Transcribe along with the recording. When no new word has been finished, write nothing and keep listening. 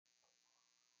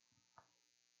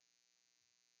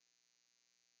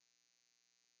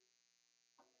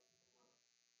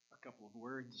a couple of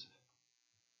words.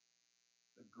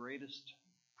 The greatest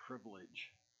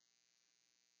privilege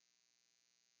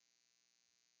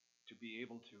to be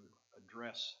able to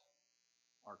address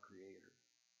our Creator.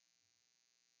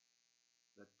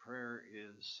 That prayer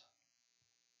is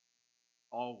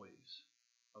always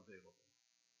available.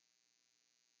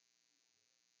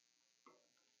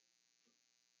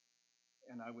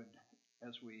 And I would,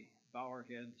 as we bow our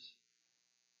heads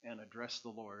and address the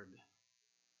Lord,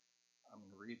 I'm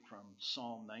going to read from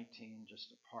Psalm 19,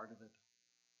 just a part of it.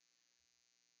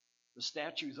 The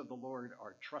statutes of the Lord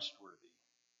are trustworthy,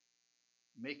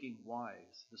 making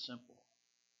wise the simple.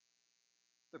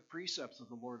 The precepts of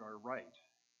the Lord are right,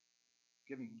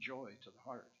 giving joy to the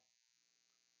heart.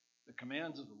 The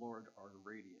commands of the Lord are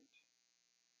radiant,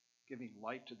 giving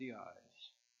light to the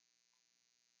eyes.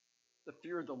 The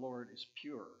fear of the Lord is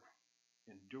pure,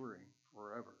 enduring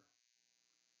forever.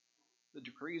 The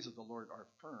decrees of the Lord are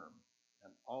firm,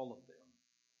 and all of them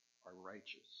are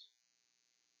righteous.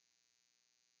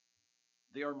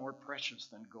 They are more precious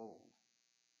than gold,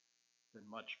 than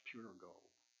much pure gold.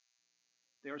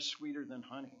 They are sweeter than the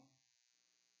honey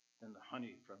from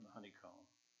the honeycomb.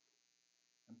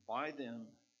 And by them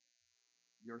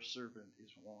your servant is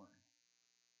warned.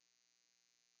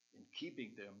 In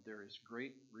keeping them there is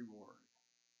great reward.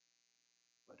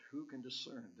 But who can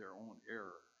discern their own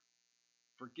error?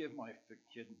 Forgive my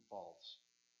hidden faults.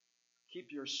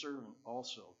 Keep your servant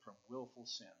also from willful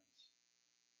sins.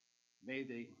 May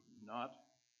they not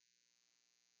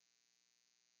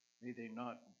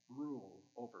rule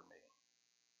over me.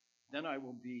 Then I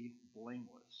will be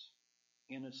blameless,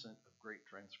 innocent of great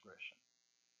transgression.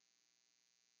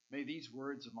 May these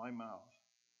words of my mouth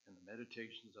and the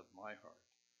meditations of my heart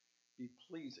be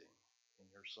pleasing in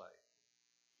your sight.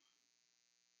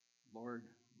 Lord,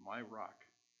 my rock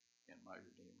and my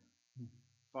redeemer.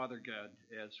 Father God,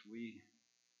 as we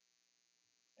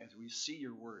see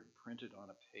your word printed on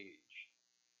a page,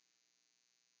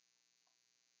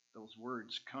 those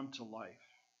words come to life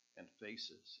and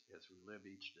face us as we live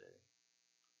each day.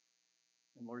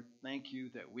 And Lord, thank you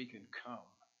that we can come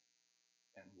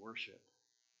and worship,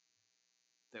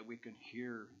 that we can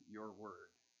hear your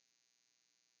word.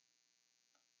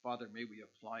 Father, may we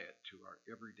apply it to our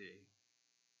everyday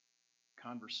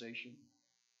conversation,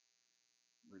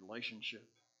 relationship,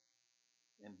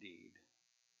 and deed.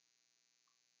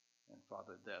 And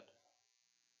Father, that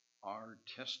our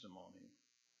testimony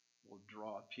will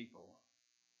draw people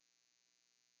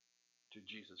to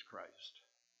Jesus Christ,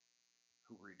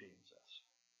 who redeems us.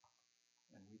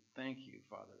 And we thank you,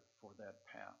 Father, for that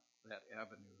path, that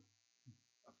avenue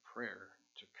of prayer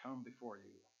to come before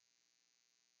you,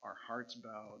 our hearts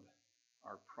bowed,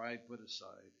 our pride put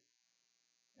aside,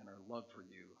 and our love for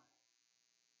you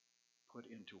put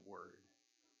into word.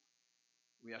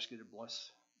 We ask you to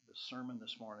bless the sermon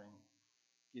this morning.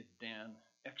 Give Dan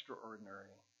extraordinary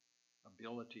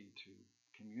ability to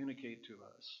communicate to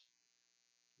us,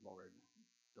 Lord,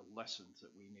 the lessons that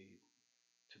we need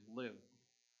to live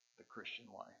the Christian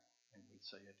life. And we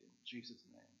say it in Jesus'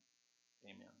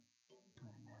 name. Amen.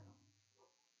 Amen.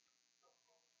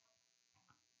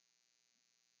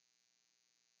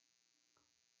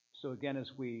 So again,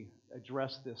 as we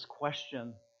address this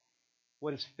question,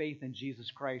 what is faith in Jesus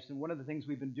Christ? And one of the things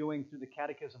we've been doing through the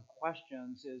Catechism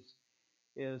questions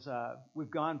is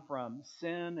we've gone from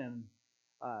sin and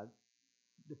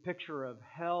the picture of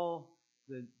hell,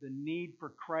 the need for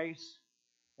Christ,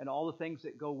 and all the things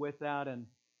that go with that.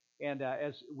 And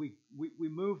as we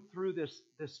move through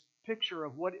this picture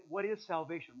of what is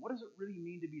salvation, what does it really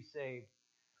mean to be saved?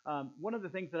 One of the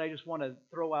things that I just want to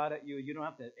throw out at you, you don't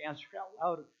have to answer out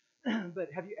loud, but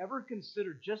have you ever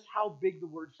considered just how big the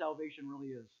word salvation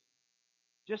really is?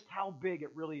 Just how big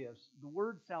it really is. The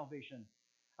word salvation.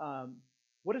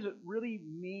 What does it really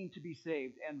mean to be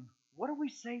saved? And what are we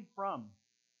saved from?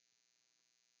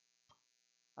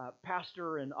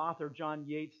 Pastor and author John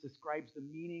Yates describes the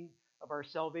meaning of our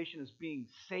salvation as being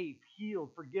safe, healed,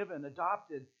 forgiven,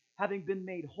 adopted, having been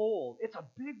made whole. It's a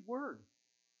big word.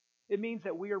 It means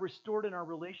that we are restored in our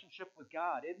relationship with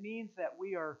God. It means that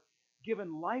we are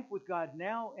given life with God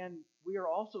now, and we are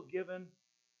also given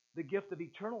the gift of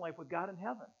eternal life with God in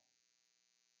heaven.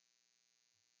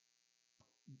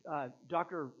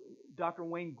 Dr.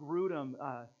 Wayne Grudem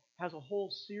has a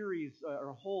whole series or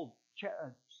a whole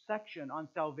section on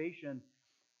salvation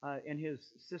in his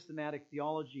systematic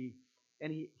theology,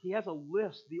 and he has a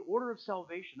list, the order of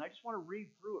salvation. I just want to read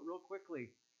through it real quickly.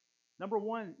 Number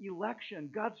 1, election,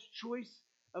 God's choice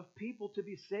of people to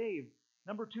be saved.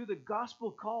 Number 2, the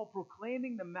gospel call,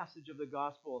 proclaiming the message of the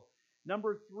gospel.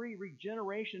 Number 3,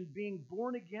 regeneration, being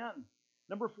born again.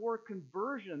 Number 4,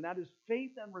 conversion. That is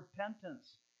faith and repentance.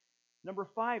 Number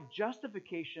 5,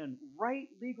 justification, right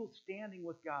legal standing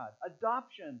with God.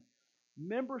 Adoption,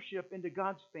 membership into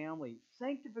God's family.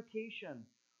 Sanctification,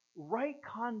 right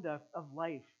conduct of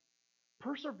life.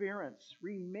 Perseverance,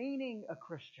 remaining a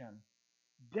Christian.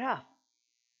 Death,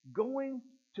 going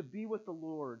to be with the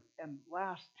Lord. And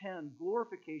last 10,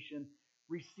 glorification,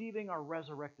 receiving our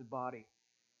resurrected body.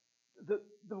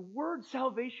 The word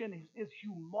salvation is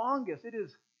humongous. It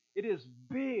is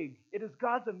big. It is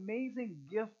God's amazing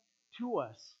gift to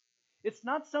us. It's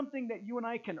not something that you and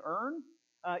I can earn,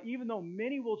 even though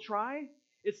many will try.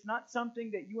 It's not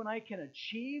something that you and I can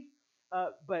achieve,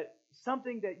 but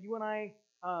something that you and I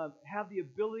have the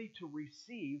ability to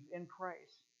receive in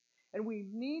Christ. And we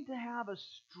need to have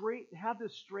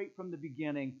this straight from the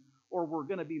beginning, or we're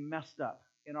going to be messed up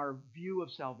in our view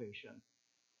of salvation.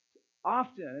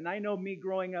 Often, and I know me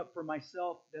growing up for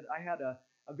myself, that I had a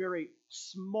very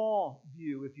small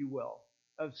view, if you will,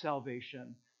 of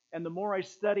salvation. And the more I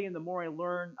study and the more I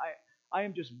learn, I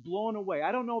am just blown away.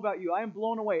 I don't know about you. I am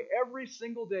blown away every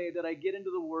single day that I get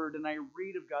into the Word and I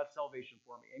read of God's salvation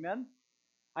for me. Amen?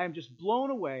 I am just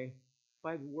blown away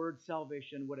by the word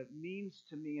salvation, what it means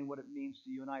to me and what it means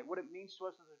to you and I, what it means to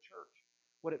us as a church,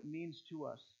 what it means to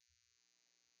us.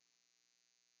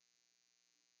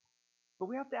 But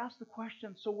we have to ask the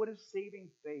question, so what is saving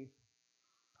faith?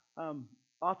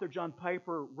 Author John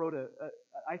Piper wrote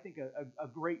I think a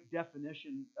great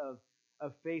definition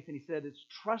of faith, and he said it's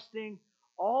trusting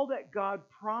all that God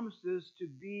promises to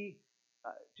be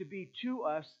to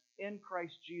us in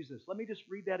Christ Jesus. Let me just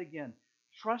read that again.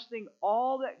 Trusting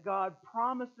all that God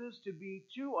promises to be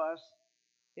to us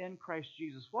in Christ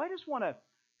Jesus. Well, I just want to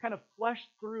kind of flesh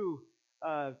through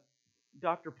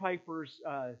Dr. Piper's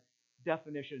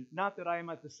definition. Not that I am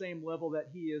at the same level that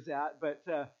he is at,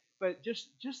 but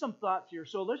just some thoughts here.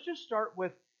 So let's just start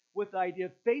with the idea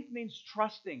of faith means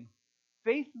trusting.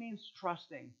 Faith means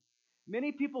trusting.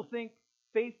 Many people think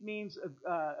faith means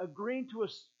agreeing to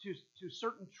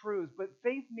certain truths, but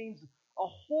faith means a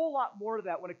whole lot more to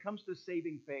that when it comes to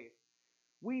saving faith.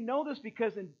 We know this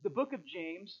because in the book of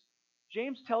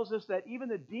James tells us that even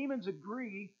the demons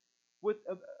agree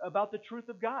about the truth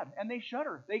of God, and they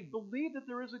shudder. They believe that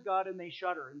there is a God, and they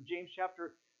shudder in James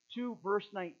chapter 2, verse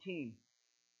 19.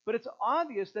 But it's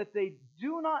obvious that they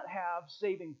do not have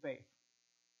saving faith.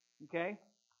 Okay?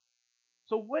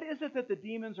 So what is it that the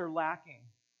demons are lacking?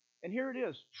 And here it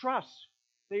is, trust.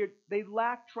 They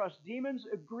lack trust. Demons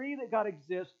agree that God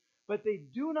exists, but they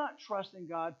do not trust in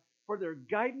God for their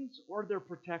guidance or their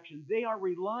protection. They are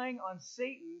relying on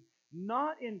Satan,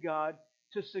 not in God,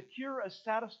 to secure a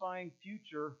satisfying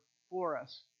future for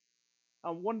us.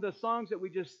 One of the songs that we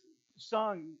just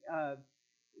sung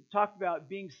talked about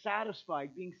being satisfied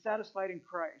in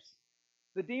Christ.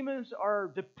 The demons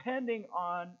are depending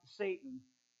on Satan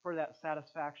for that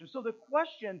satisfaction. So the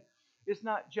question is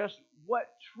not just what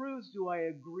truths do I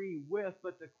agree with,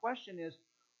 but the question is,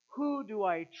 who do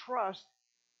I trust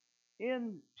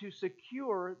in to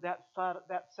secure that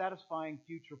satisfying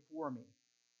future for me?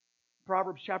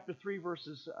 Proverbs chapter 3,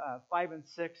 verses 5 and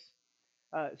 6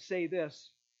 say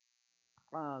this.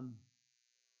 It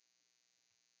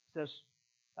says,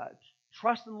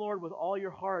 trust in the Lord with all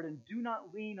your heart and do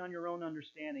not lean on your own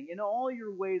understanding. In all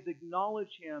your ways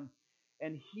acknowledge Him,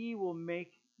 and He will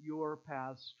make your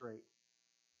paths straight.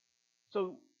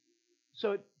 So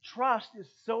trust is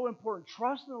so important.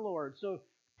 Trust in the Lord. So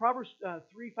Proverbs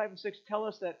 3, 5, and 6 tell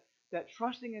us that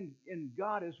trusting in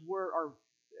God is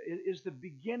is the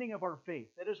beginning of our faith.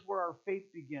 That is where our faith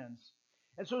begins.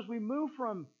 And so as we move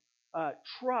from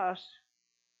trust,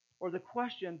 or the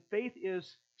question, faith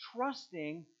is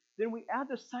trusting, then we add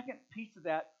the second piece of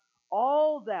that,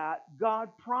 all that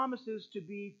God promises to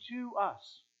be to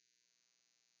us.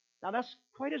 Now that's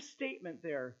quite a statement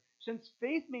there. Since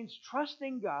faith means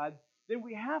trusting God, then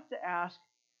we have to ask,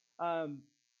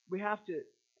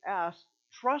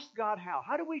 trust God how?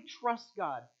 How do we trust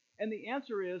God? And the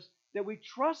answer is that we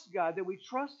trust God, that we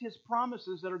trust His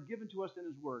promises that are given to us in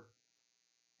His Word.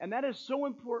 And that is so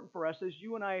important for us as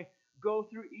you and I go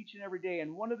through each and every day.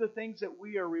 And one of the things that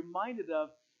we are reminded of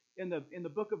in the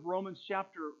book of Romans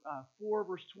chapter 4,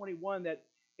 verse 21, that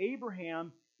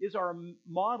Abraham is our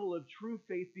model of true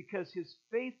faith because his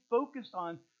faith focused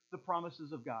on the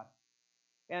promises of God.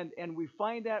 And we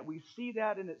find that, we see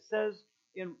that, and it says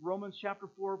in Romans chapter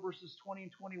 4, verses 20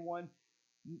 and 21,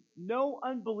 no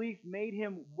unbelief made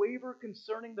him waver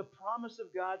concerning the promise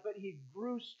of God, but he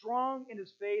grew strong in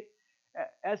his faith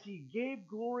as he gave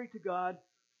glory to God,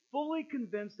 fully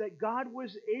convinced that God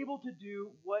was able to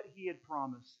do what He had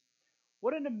promised.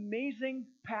 What an amazing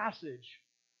passage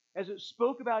as it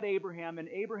spoke about Abraham and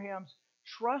Abraham's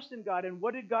trust in God. And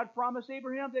what did God promise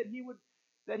Abraham?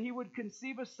 That he would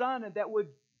conceive a son and that would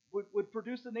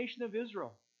produce the nation of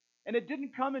Israel. And it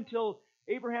didn't come until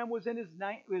Abraham was in his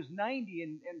 90,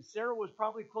 and Sarah was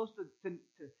probably close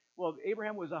to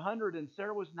Abraham was 100 and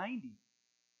Sarah was 90.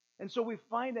 And so we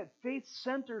find that faith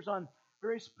centers on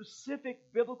very specific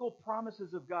biblical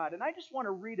promises of God. And I just want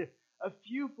to read a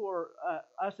few for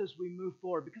us as we move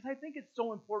forward, because I think it's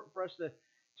so important for us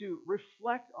to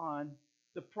reflect on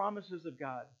the promises of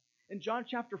God. In John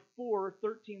chapter 4,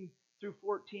 13 through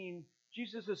 14,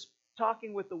 Jesus is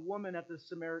talking with the woman at the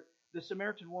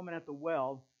Samaritan woman at the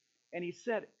well, and he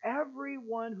said,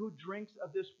 "Everyone who drinks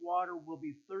of this water will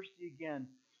be thirsty again,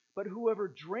 but whoever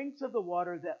drinks of the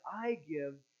water that I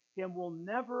give him will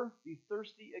never be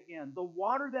thirsty again. The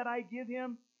water that I give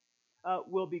him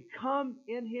will become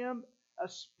in him a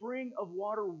spring of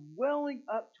water welling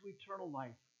up to eternal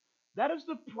life." That is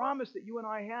the promise that you and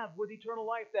I have with eternal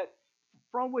life, that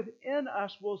from within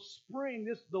us will spring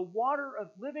the water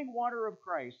of living water of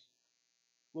Christ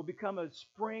will become a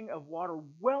spring of water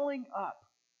welling up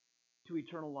to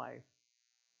eternal life.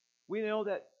 We know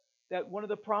that one of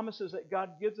the promises that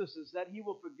God gives us is that He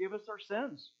will forgive us our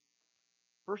sins.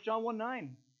 1 John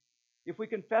 1:9. If we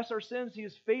confess our sins, He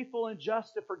is faithful and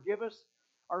just to forgive us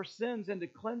our sins and to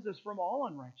cleanse us from all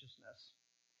unrighteousness.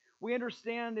 We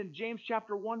understand in James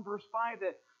chapter 1, verse 5,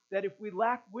 that if we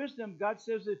lack wisdom, God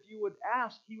says if you would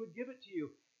ask, He would give it to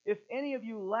you. If any of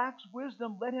you lacks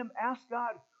wisdom, let him ask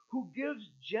God, who gives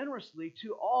generously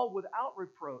to all without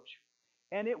reproach,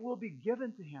 and it will be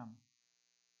given to him.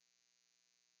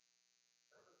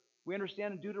 We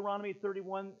understand in Deuteronomy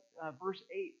 31, verse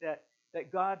 8,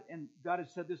 that God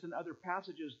has said this in other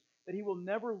passages, that He will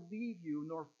never leave you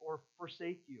nor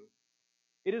forsake you.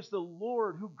 It is the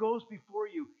Lord who goes before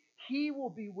you. He will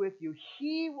be with you.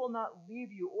 He will not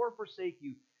leave you or forsake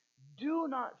you. Do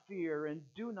not fear and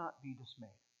do not be dismayed.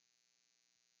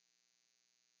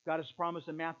 God has promised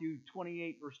in Matthew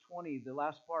 28, verse 20, the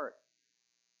last part,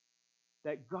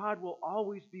 that God will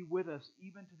always be with us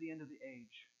even to the end of the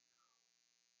age.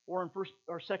 Or in 2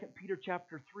 Peter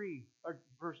chapter 3,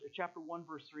 chapter 1,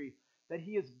 verse 3, that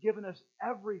He has given us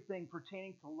everything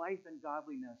pertaining to life and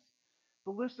godliness.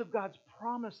 The list of God's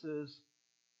promises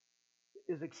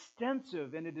is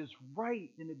extensive, and it is right,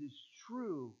 and it is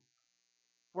true.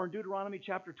 For in Deuteronomy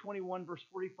chapter 21, verse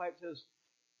 45 says,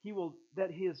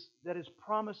 that his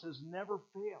promises never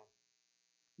fail.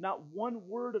 Not one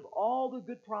word of all the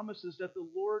good promises that the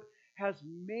Lord has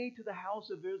made to the house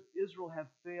of Israel have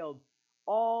failed.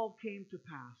 All came to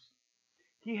pass.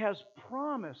 He has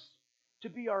promised to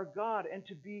be our God and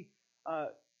to be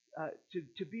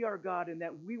our God, and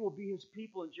that we will be His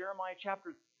people in Jeremiah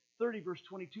chapter 30, verse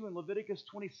 22, and Leviticus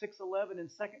 26:11, and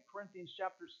 2 Corinthians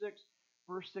chapter 6,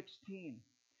 verse 16.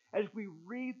 As we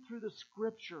read through the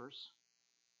Scriptures,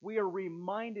 we are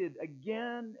reminded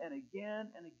again and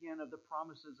again and again of the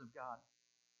promises of God.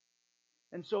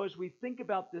 And so as we think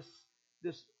about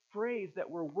this phrase that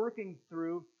we're working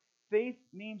through, faith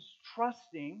means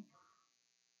trusting.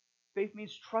 Faith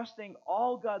means trusting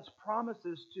all God's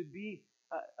promises to be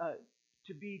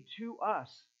to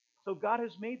us. So God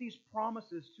has made these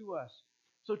promises to us.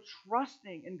 So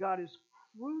trusting in God is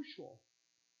crucial,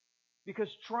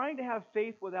 because trying to have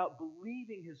faith without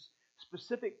believing His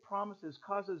specific promises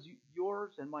causes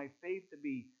yours and my faith to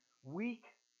be weak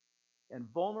and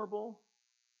vulnerable,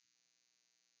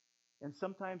 and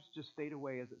sometimes just fade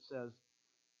away, as it says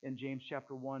in James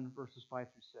chapter 1, verses 5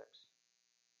 through 6.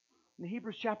 In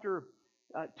Hebrews chapter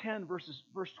 10,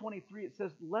 verse 23, it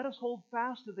says, "Let us hold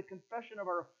fast to the confession of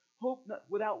our hope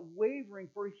without wavering,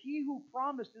 for He who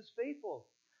promised is faithful."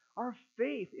 Our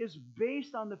faith is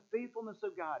based on the faithfulness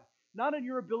of God, not on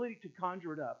your ability to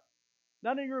conjure it up,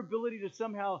 not on your ability to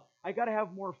somehow, I got to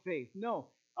have more faith.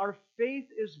 No, our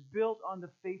faith is built on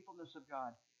the faithfulness of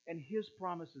God and His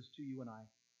promises to you and I.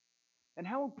 And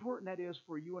how important that is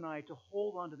for you and I to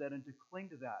hold on to that and to cling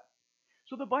to that.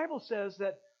 So the Bible says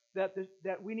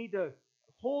that we need to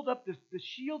hold up the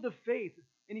shield of faith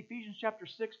in Ephesians chapter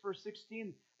 6, verse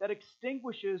 16, that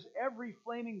extinguishes every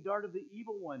flaming dart of the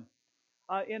evil one.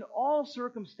 In all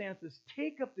circumstances,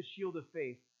 take up the shield of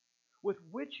faith, with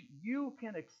which you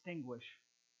can extinguish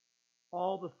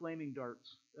all the flaming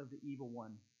darts of the evil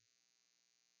one.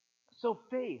 So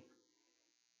faith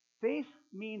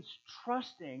means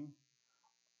trusting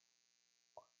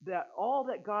that all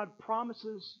that God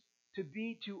promises to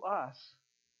be to us,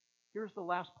 here's the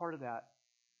last part of that,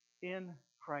 in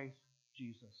Christ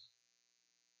Jesus.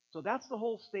 So that's the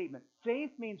whole statement.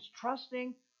 Faith means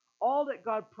trusting all that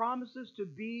God promises to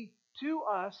be to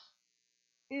us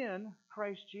in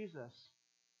Christ Jesus.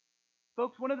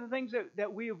 Folks, one of the things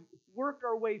that we have worked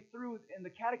our way through in the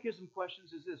catechism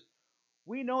questions is this.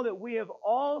 We know that we have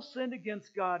all sinned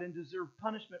against God and deserve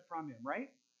punishment from Him, right?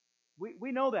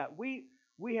 We know that. We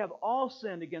have all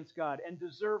sinned against God and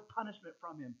deserve punishment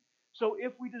from Him. So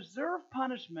if we deserve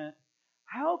punishment,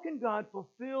 how can God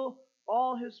fulfill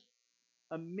all His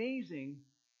amazing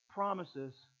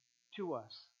promises to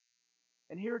us?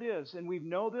 And here it is. And we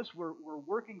know this. We're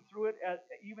working through it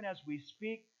even as we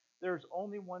speak. There's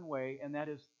only one way, and that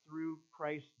is through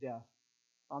Christ's death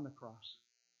on the cross.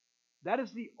 That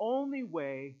is the only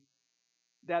way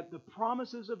that the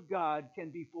promises of God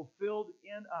can be fulfilled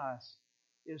in us,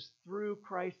 is through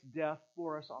Christ's death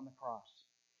for us on the cross.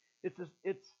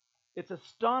 It's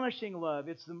astonishing love.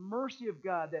 It's the mercy of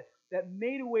God that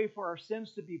made a way for our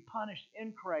sins to be punished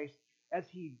in Christ as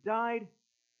He died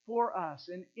for us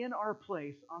and in our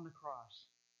place on the cross.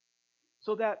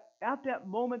 So that at that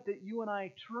moment that you and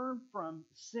I turn from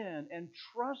sin and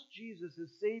trust Jesus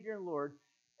as Savior and Lord,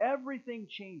 everything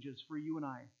changes for you and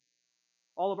I.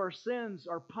 All of our sins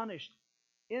are punished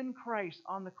in Christ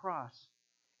on the cross.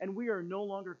 And we are no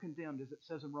longer condemned, as it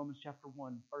says in Romans chapter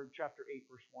 1 or chapter 8,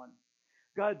 verse 1.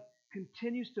 God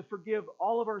continues to forgive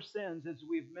all of our sins, as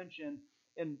we've mentioned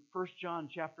in 1 John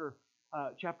chapter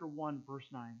 1, verse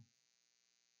 9.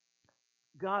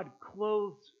 God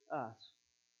clothes us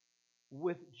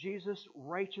with Jesus'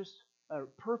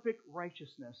 perfect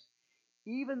righteousness.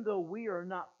 Even though we are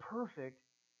not perfect,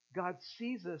 God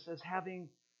sees us as having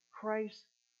Christ's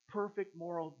perfect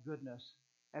moral goodness,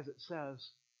 as it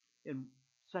says in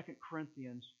 2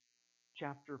 Corinthians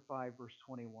chapter 5, verse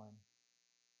 21.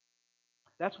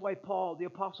 That's why the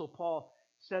Apostle Paul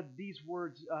said these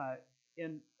words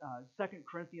in 2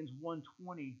 Corinthians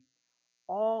 1:20.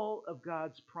 All of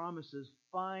God's promises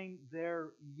find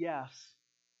their yes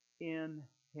in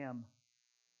Him.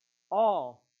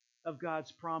 All of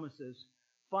God's promises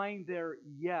find their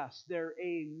yes, their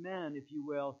amen, if you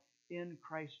will, in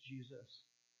Christ Jesus.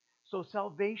 So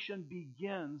salvation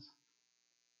begins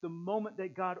the moment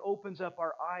that God opens up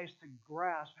our eyes to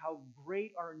grasp how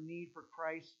great our need for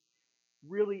Christ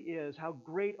really is, how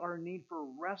great our need for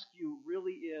rescue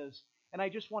really is. And I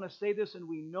just want to say this, and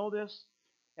we know this,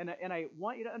 and I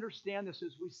want you to understand this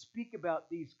as we speak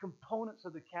about these components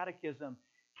of the catechism.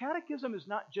 Catechism is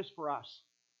not just for us.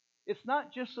 It's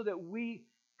not just so that we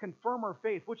confirm our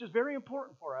faith, which is very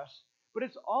important for us, but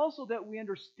it's also that we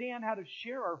understand how to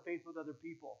share our faith with other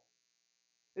people.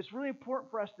 It's really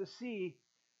important for us to see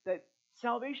that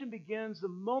salvation begins the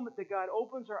moment that God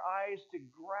opens our eyes to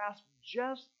grasp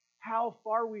just how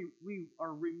far we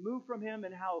are removed from Him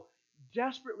and how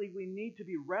desperately we need to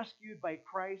be rescued by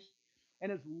Christ.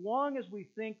 And as long as we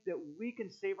think that we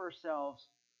can save ourselves,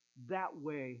 that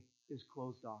way is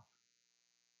closed off.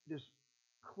 It is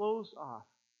closed off.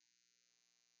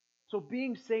 So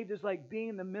being saved is like being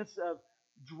in the midst of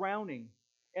drowning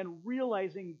and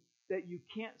realizing that you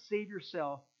can't save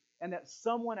yourself and that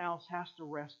someone else has to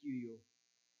rescue you.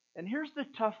 And here's the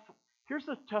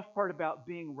tough part about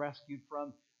being rescued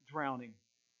from drowning.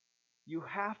 You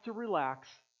have to relax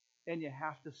and you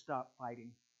have to stop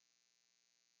fighting.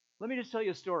 Let me just tell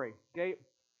you a story, okay?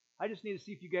 I just need to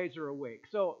see if you guys are awake.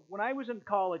 So when I was in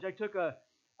college, I took a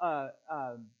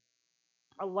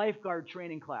lifeguard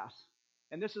training class,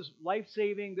 and this is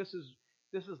life-saving. This is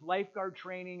lifeguard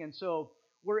training, and so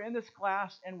we're in this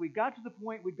class, and we got to the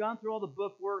point. We'd gone through all the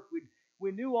book work.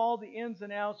 We knew all the ins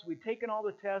and outs. We'd taken all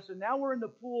the tests, and now we're in the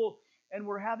pool, and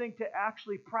we're having to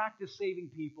actually practice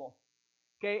saving people.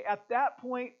 Okay, at that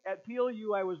point at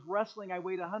PLU, I was wrestling. I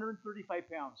weighed 135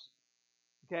 pounds.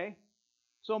 Okay,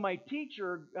 so my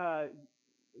teacher,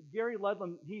 Gary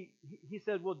Ludlam, he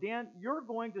said, "Well, Dan, you're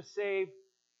going to save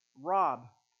Rob."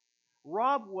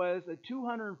 Rob was a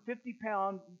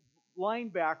 250-pound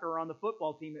linebacker on the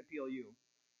football team at PLU.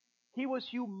 He was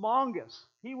humongous.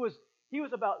 He was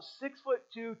about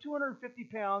 6'2", 250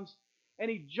 pounds, and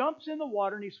he jumps in the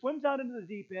water and he swims out into the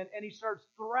deep end and he starts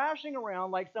thrashing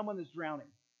around like someone that's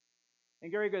drowning. And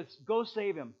Gary goes, "Go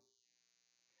save him."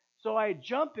 So I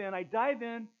jump in, I dive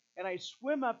in, and I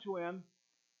swim up to him,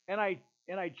 and I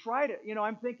try to,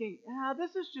 I'm thinking,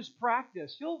 this is just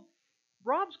practice.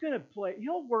 Rob's going to play.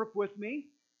 He'll work with me.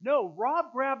 No,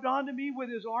 Rob grabbed onto me with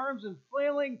his arms and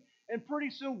flailing, and pretty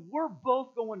soon we're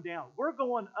both going down. We're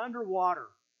going underwater.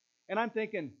 And I'm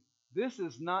thinking, this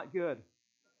is not good.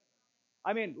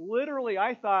 I mean, literally,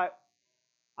 I thought,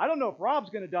 I don't know if Rob's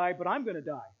going to die, but I'm going to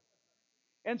die.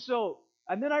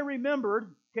 And then I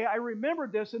remembered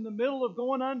this in the middle of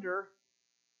going under.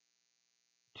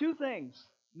 Two things.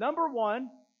 Number one,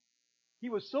 he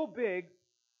was so big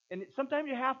And sometimes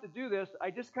you have to do this.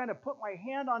 I just kind of put my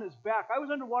hand on his back. I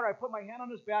was underwater. I put my hand on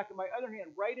his back and my other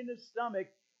hand right in his stomach,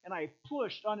 and I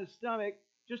pushed on his stomach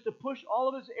just to push all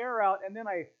of his air out, and then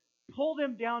I pulled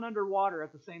him down underwater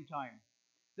at the same time.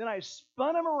 Then I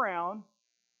spun him around,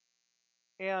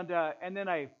 and then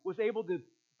I was able to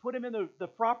put him in the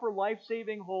proper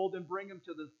life-saving hold and bring him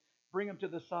to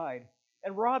the side.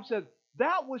 And Rob said,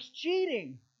 "That was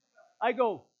cheating." I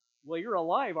go, "Well, you're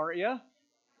alive, aren't you?"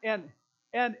 And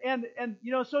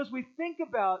so as we think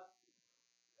about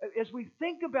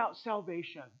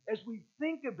salvation, as we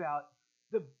think about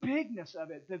the bigness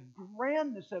of it, the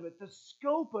grandness of it, the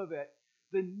scope of it,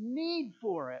 the need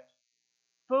for it,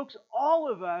 folks, all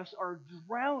of us are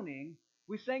drowning.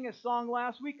 We sang a song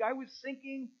last week. I was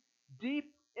sinking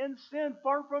deep in sin,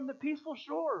 far from the peaceful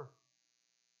shore.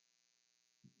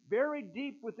 Very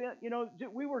deep within,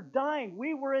 we were dying.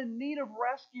 We were in need of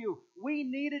rescue. We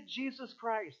needed Jesus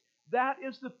Christ. That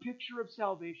is the picture of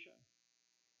salvation.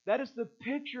 That is the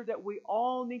picture that we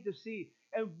all need to see.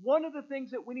 And one of the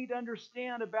things that we need to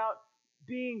understand about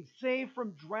being saved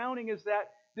from drowning is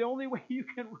that the only way you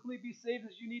can really be saved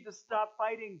is you need to stop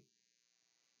fighting.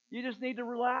 You just need to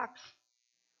relax,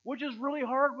 which is really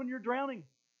hard when you're drowning.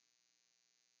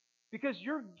 Because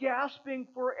you're gasping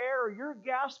for air, you're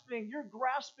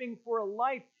grasping for a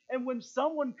life. And when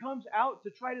someone comes out to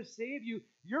try to save you,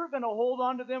 you're going to hold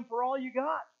on to them for all you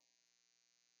got.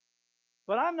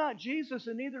 But I'm not Jesus,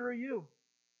 and neither are you.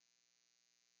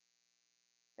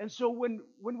 And so when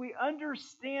we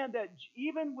understand that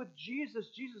even with Jesus,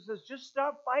 Jesus says, just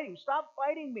stop fighting. Stop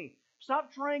fighting me.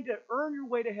 Stop trying to earn your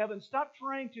way to heaven. Stop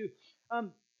trying to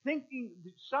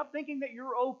stop thinking that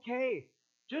you're okay.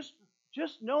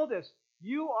 Just know this.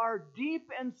 You are deep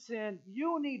in sin.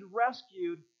 You need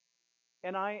rescued,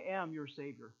 and I am your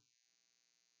Savior.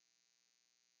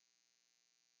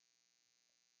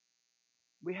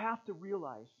 We have to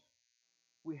realize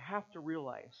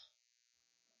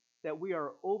that we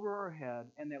are over our head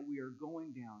and that we are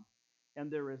going down.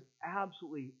 And there is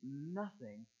absolutely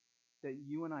nothing that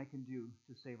you and I can do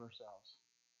to save ourselves.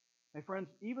 My friends,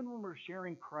 even when we're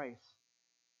sharing Christ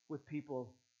with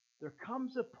people, there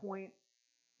comes a point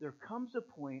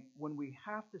when we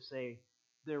have to say,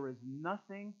 there is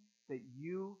nothing that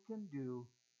you can do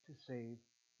to save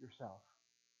yourself.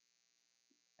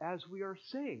 As we are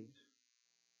saved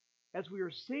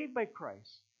by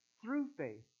Christ through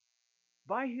faith,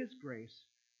 by His grace,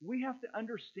 we have to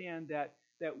understand that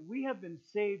we have been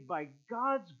saved by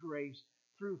God's grace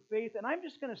through faith. And I'm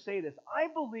just going to say this. I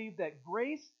believe that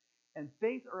grace and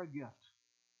faith are a gift.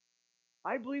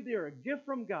 I believe they are a gift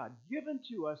from God, given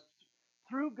to us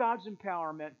through God's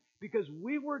empowerment, because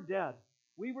we were dead.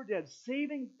 We were dead.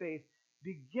 Saving faith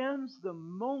begins the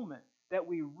moment that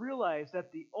we realize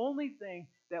that the only thing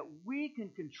that we can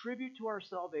contribute to our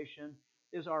salvation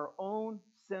is our own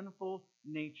sinful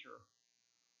nature,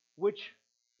 which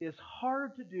is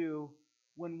hard to do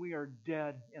when we are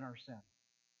dead in our sin.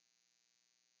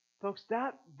 Folks,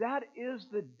 that is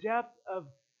the depth of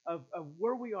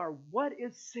where we are. What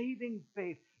is saving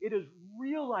faith? It is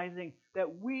realizing that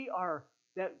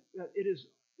it is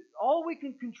all we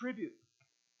can contribute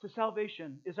to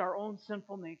salvation is our own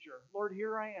sinful nature. Lord,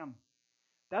 here I am.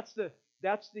 That's the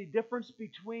difference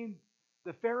between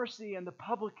the Pharisee and the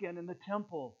publican in the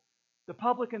temple. The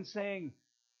publican saying,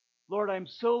 Lord, I'm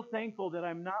so thankful that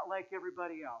I'm not like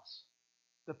everybody else.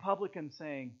 The publican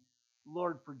saying,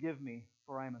 Lord, forgive me,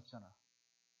 for I am a sinner.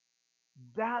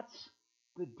 That's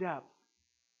the depth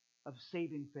of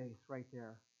saving faith right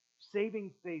there.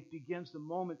 Saving faith begins the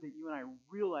moment that you and I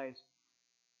realize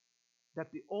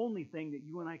that the only thing that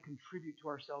you and I contribute to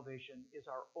our salvation is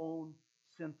our own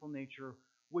sinful nature,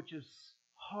 which is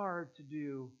hard to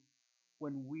do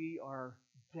when we are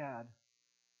dead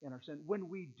in our sin, when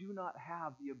we do not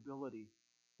have the ability,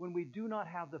 when we do not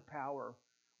have the power,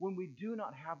 when we do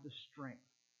not have the strength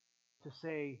to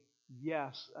say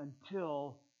yes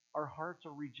until our hearts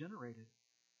are regenerated.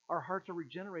 Our hearts are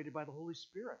regenerated by the Holy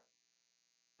Spirit.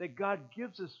 That God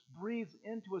gives us, breathes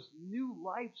into us new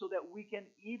life so that we can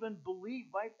even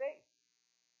believe by faith.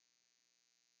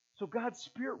 So God's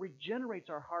Spirit regenerates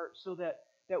our hearts so that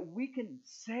we can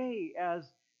say, as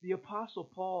the Apostle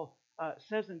Paul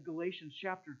says in Galatians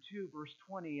chapter 2, verse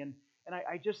 20, and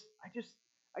I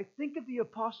think of the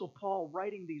Apostle Paul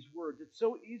writing these words. It's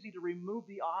so easy to remove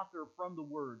the author from the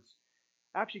words.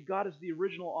 Actually, God is the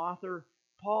original author.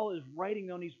 Paul is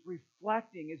writing on, he's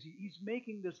reflecting as he's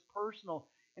making this personal.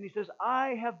 And he says,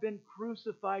 I have been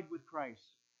crucified with Christ.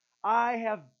 I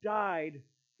have died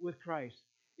with Christ.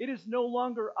 It is no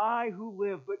longer I who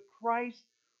live, but Christ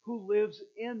who lives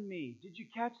in me. Did you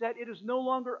catch that? It is no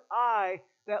longer I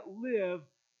that live,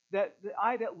 that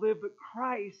I that live, but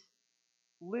Christ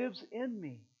lives in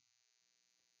me.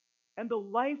 And the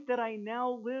life that I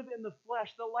now live in the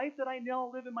flesh, the life that I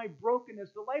now live in my brokenness,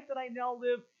 the life that I now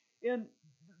live in,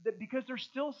 because there's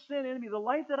still sin in me, the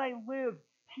life that I live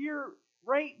here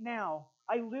right now,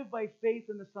 I live by faith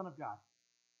in the Son of God.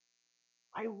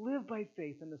 I live by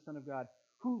faith in the Son of God,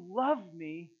 who loved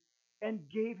me and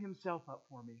gave himself up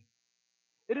for me.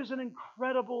 It is an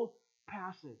incredible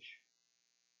passage.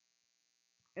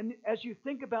 And as you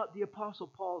think about the Apostle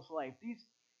Paul's life,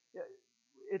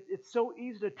 it's so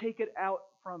easy to take it out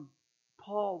from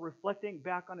Paul reflecting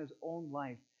back on his own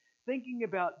life, thinking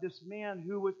about this man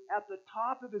who was at the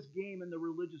top of his game in the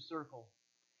religious circle,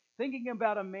 thinking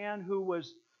about a man who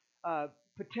was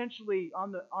potentially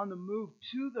on the move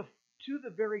to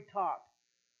the very top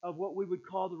of what we would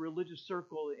call the religious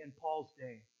circle in Paul's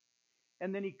day.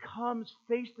 And then he comes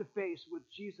face to face with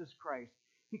Jesus Christ.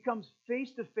 He comes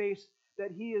face to face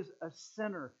that he is a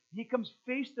sinner. He comes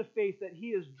face to face that he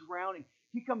is drowning.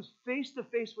 He comes face to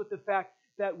face with the fact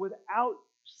that without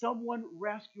someone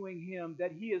rescuing him,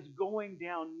 that he is going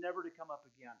down, never to come up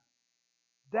again.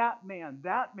 That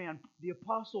man, the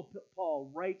Apostle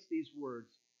Paul writes these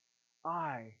words,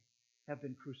 I have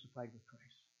been crucified with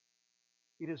Christ.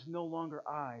 It is no longer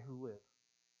I who live,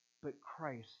 but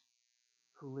Christ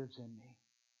who lives in me.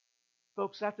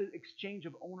 Folks, that's an exchange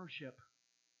of ownership.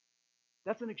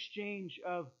 That's an exchange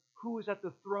of who is at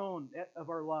the throne of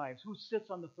our lives, who sits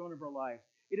on the throne of our lives.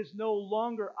 It is no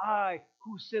longer I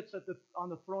who sits on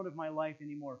the throne of my life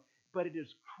anymore, but it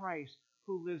is Christ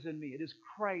who lives in me. It is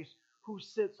Christ who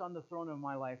sits on the throne of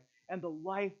my life. And the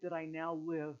life that I now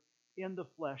live in the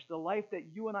flesh, the life that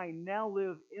you and I now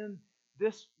live in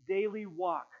this daily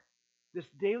walk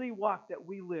that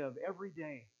we live every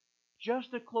day,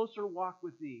 just a closer walk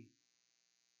with Thee,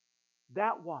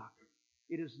 that walk,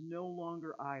 it is no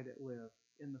longer I that live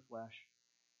in the flesh,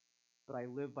 but I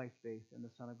live by faith in the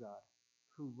Son of God,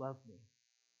 who loved me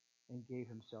and gave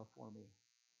himself for me.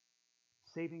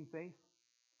 Saving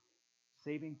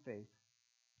faith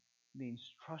means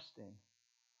trusting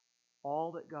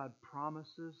all that God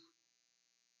promises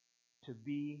to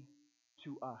be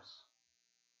to us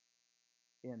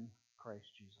in Christ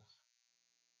Jesus.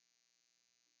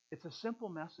 It's a simple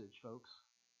message, folks.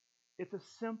 It's a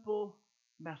simple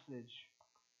message,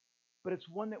 but it's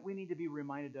one that we need to be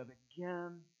reminded of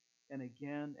again and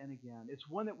again and again. It's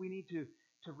one that we need to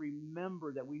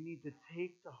remember, that we need to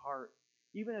take to heart.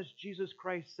 Even as Jesus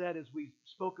Christ said, as we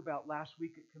spoke about last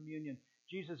week at communion,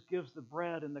 Jesus gives the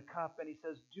bread and the cup, and he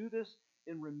says, do this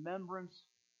in remembrance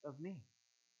of me.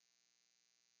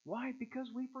 Why? Because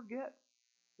we forget.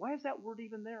 Why is that word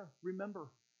even there? Remember.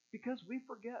 Because we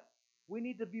forget. We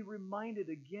need to be reminded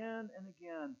again and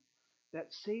again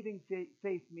that saving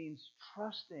faith means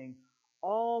trusting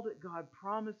all that God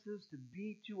promises to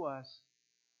be to us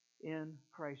in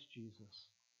Christ Jesus.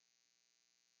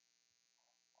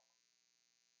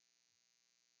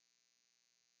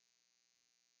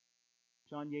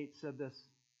 John Yates said this.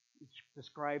 It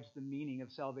describes the meaning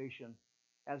of salvation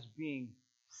as being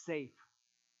safe.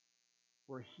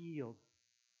 We're healed.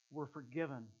 We're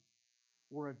forgiven.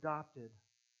 We're adopted.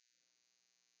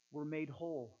 We're made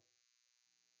whole.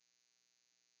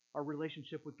 Our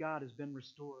relationship with God has been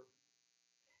restored.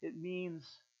 It means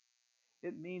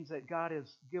that God has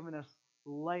given us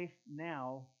life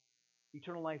now,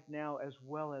 eternal life now, as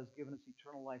well as given us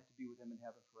eternal life to be with Him in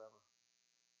heaven forever.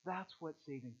 That's what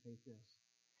saving faith is.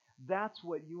 That's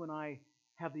what you and I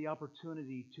have the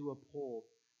opportunity to uphold.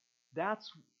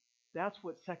 That's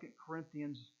what 2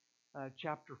 Corinthians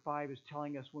chapter 5 is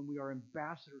telling us when we are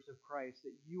ambassadors of Christ,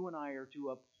 that you and I are to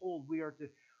uphold. We are to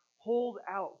hold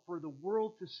out for the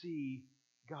world to see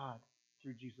God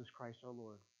through Jesus Christ our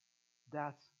Lord.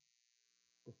 That's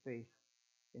the faith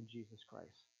in Jesus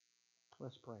Christ.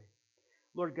 Let's pray.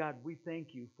 Lord God, we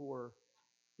thank you for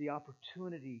the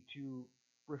opportunity to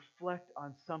reflect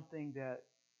on something that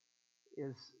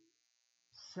is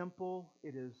simple,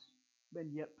 it is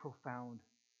and yet profound.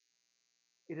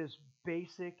 It is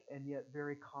basic and yet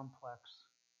very complex.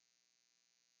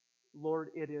 Lord,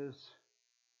 it is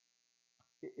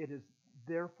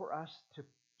there for us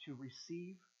to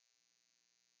receive.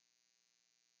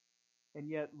 And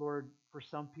yet, Lord, for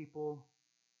some people,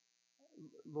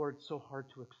 Lord, so hard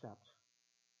to accept.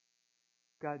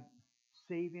 God,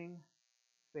 saving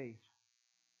faith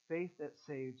that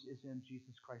saves is in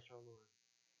Jesus Christ our Lord.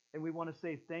 And we want to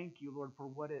say thank you, Lord, for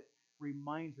what it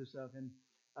reminds us of. And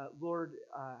Lord,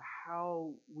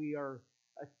 how we are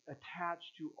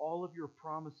attached to all of your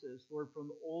promises, Lord, from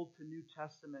the Old to New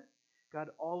Testament. God,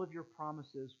 all of your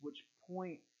promises which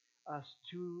point us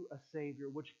to a Savior,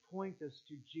 which point us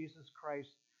to Jesus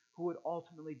Christ, who would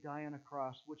ultimately die on a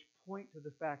cross, which point to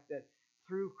the fact that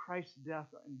through Christ's death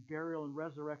and burial and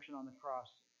resurrection on the cross,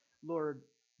 Lord,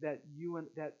 that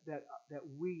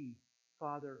we,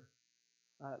 Father,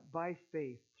 by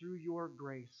faith, through your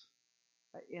grace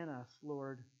in us,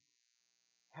 Lord,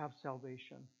 have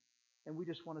salvation. And we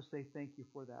just want to say thank you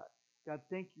for that. God,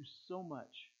 thank you so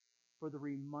much for the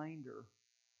reminder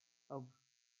of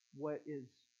what is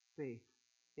faith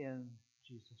in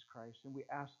Jesus Christ. And we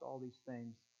ask all these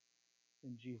things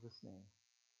in Jesus' name.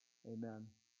 Amen.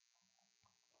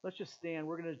 Let's just stand.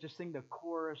 We're going to just sing the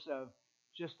chorus of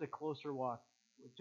Just a Closer Walk.